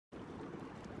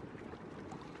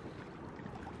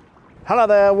Hello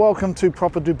there, welcome to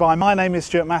Proper Dubai. My name is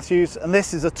Stuart Matthews and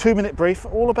this is a 2-minute brief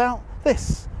all about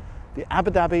this, the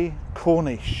Abu Dhabi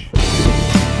Corniche.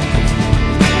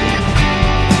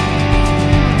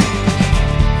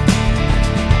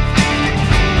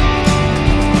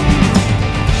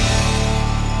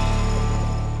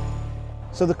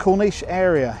 So the Corniche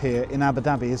area here in Abu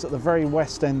Dhabi is at the very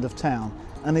west end of town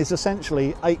and is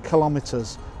essentially 8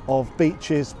 kilometres of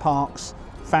beaches, parks,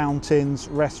 fountains,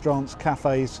 restaurants,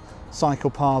 cafes, cycle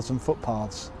paths and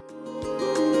footpaths.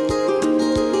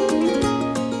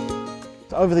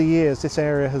 Over the years this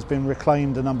area has been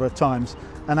reclaimed a number of times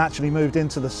and actually moved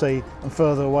into the sea and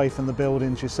further away from the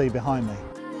buildings you see behind me.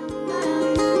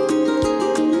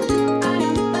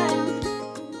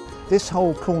 This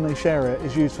whole Corniche area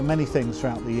is used for many things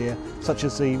throughout the year, such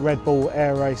as the Red Bull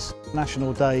Air Race,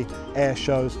 National Day air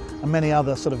shows and many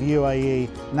other sort of UAE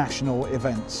national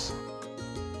events.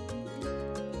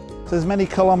 So there's many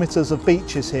kilometres of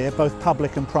beaches here, both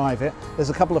public and private. There's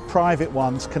a couple of private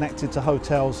ones connected to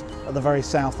hotels at the very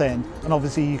south end, and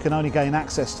obviously you can only gain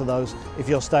access to those if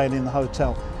you're staying in the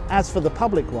hotel. As for the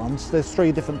public ones, there's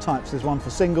 3 different types. There's one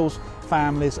for singles,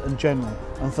 families and general.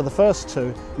 And for the first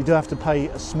 2, you do have to pay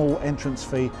a small entrance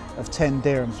fee of 10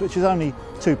 dirhams, which is only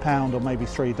 £2 or maybe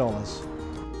 $3.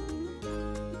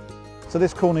 So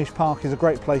this Corniche Park is a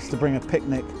great place to bring a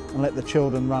picnic and let the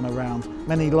children run around.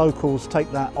 Many locals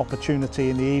take that opportunity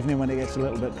in the evening when it gets a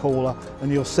little bit cooler, and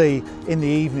you'll see in the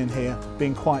evening here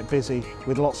being quite busy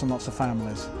with lots and lots of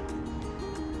families.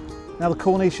 Now the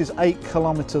Corniche is 8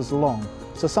 kilometres long,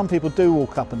 so some people do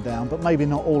walk up and down, but maybe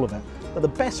not all of it. But the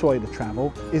best way to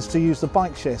travel is to use the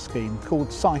bike share scheme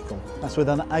called Cycle. That's with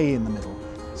an A in the middle.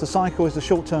 So Cycle is a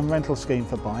short-term rental scheme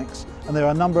for bikes, and there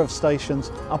are a number of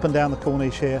stations up and down the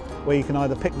Corniche here where you can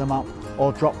either pick them up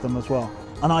or drop them as well.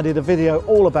 And I did a video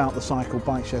all about the Cycle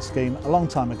bike share scheme a long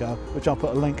time ago, which I'll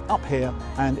put a link up here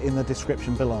and in the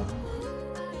description below.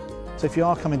 So if you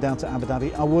are coming down to Abu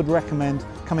Dhabi, I would recommend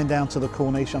coming down to the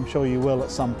Corniche. I'm sure you will at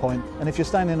some point. And if you're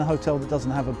staying in a hotel that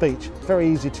doesn't have a beach, very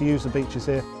easy to use the beaches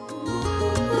here.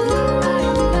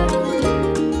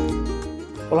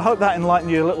 Well, I hope that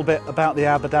enlightened you a little bit about the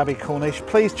Abu Dhabi Corniche.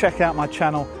 Please check out my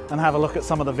channel and have a look at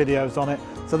some of the videos on it.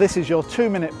 So this is your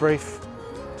 2-minute brief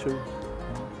to...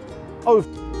 Oh.